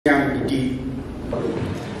Ahead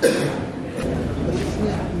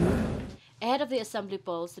of the assembly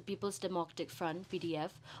polls, the People's Democratic Front, PDF,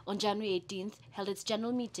 on January 18th, held its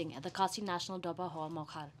general meeting at the Kasi National Doba Hall,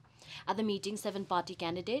 Mokhar. At the meeting, 7 party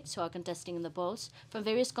candidates who are contesting in the polls from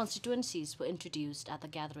various constituencies were introduced at the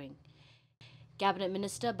gathering. Cabinet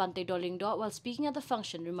Minister Banteidor Lyngdoh, while speaking at the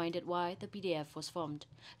function, reminded why the PDF was formed.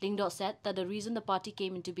 Lyngdoh said that the reason the party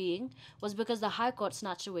came into being was because the High Court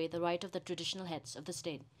snatched away the right of the traditional heads of the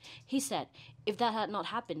state. He said if that had not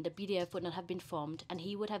happened, the PDF would not have been formed and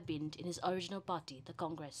he would have been in his original party, the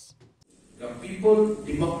Congress. The People's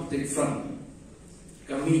Democratic Front,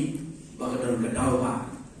 kami bagadon kadawa.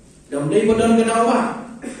 Damdai badan kadawa.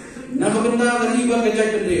 Nakabenda kaliba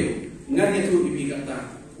kajai pendeu. Ngan itu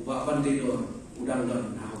ibigata ubah Banteidor udang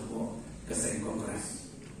don nahko keseng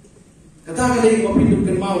Kongres. Kata kali kopinduk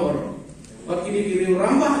mau oro. Wat kini kiri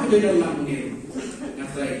rambah kejai lang ngeu.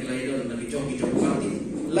 Ngatai kelai don lagi joki parti.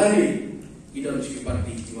 Lani idon si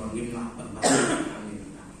parti jiwa ngimlah pan.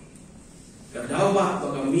 Kadawa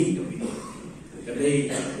bagami kami. Kadai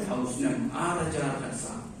hausnya ada cara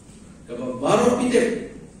kasa. Kalau baru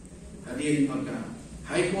pitep hadir maka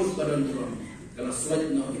High Court badan turun kalau suat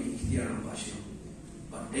no ikhtiar pasio.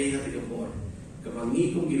 Badai hari kebor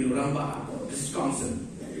kebangi kung gili ramba ako Wisconsin.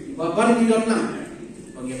 Baban di dalam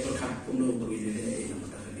bagi perkat kuno bagi dede yang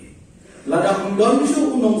terjadi. Lada kundon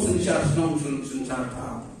su unong sensar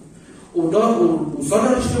ta. Udah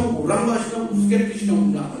usada su ramba su usket kisno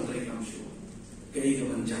udah antara kamu su. Kaya